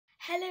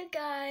Hello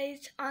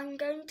guys, I'm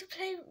going to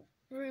play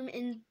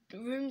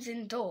rooms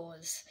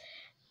indoors.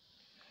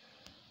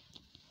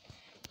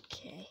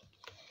 Okay.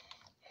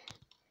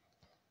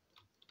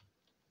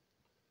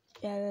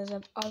 Yeah, there's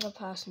other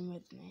person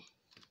with me.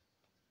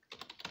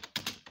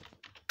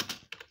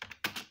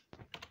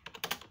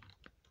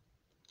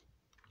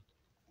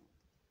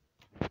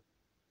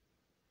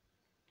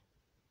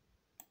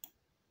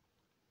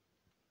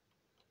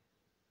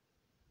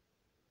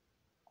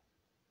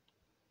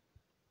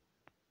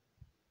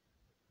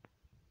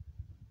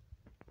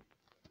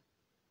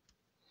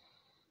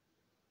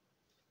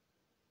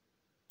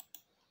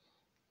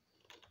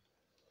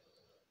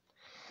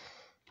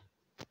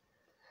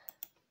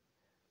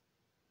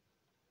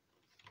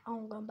 Oh,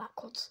 I'm going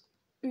backwards.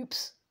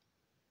 Oops.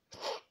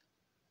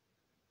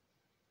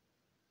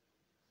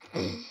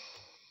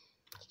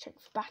 Let's check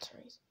for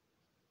batteries.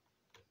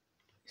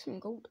 Some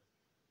gold.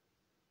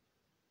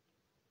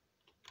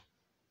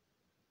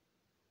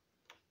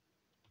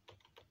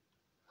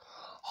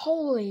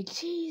 Holy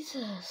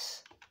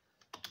Jesus!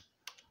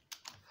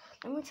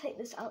 Let me take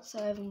this out so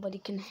everybody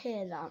can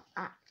hear that I'm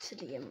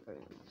actually in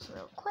rooms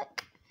real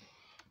quick.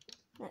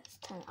 Let's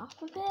turn it up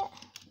a bit.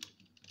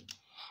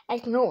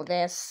 Ignore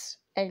this.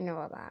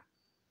 Ignore that.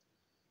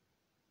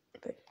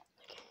 Okay.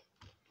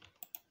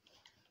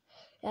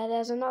 Yeah,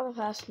 there's another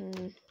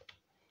person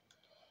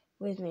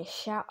with me.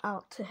 Shout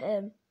out to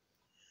him.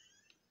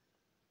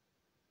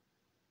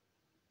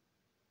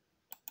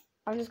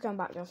 I'm just going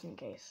back just in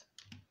case.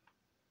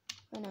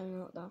 I know you're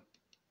not there.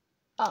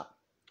 Oh.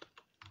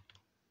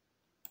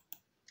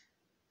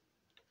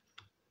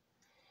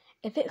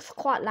 If it's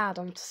quite loud,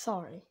 I'm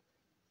sorry.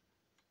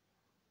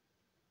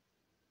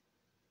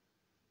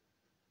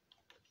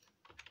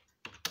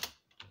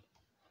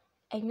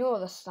 Ignore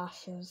the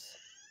slashes.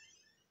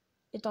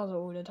 It does it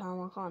all the time,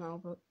 I can't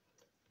help it.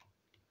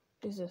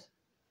 Who's this?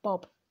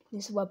 Bob.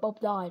 This is where Bob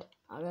died,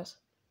 I guess.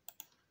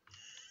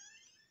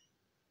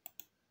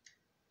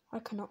 I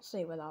cannot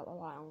see without the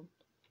light on.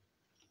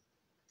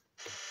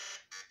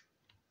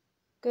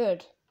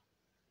 Good.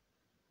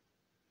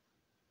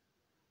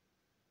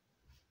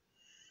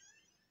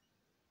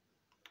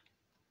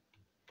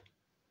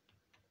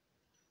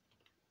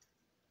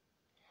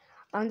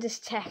 I'm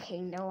just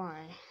checking, don't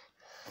worry.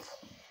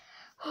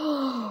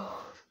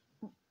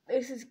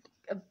 This is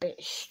a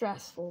bit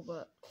stressful,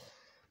 but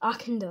I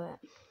can do it.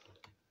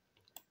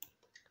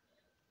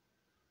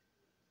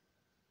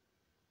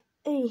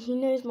 Hey, he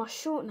knows my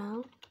short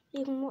now.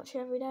 He can watch it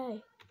every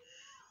day.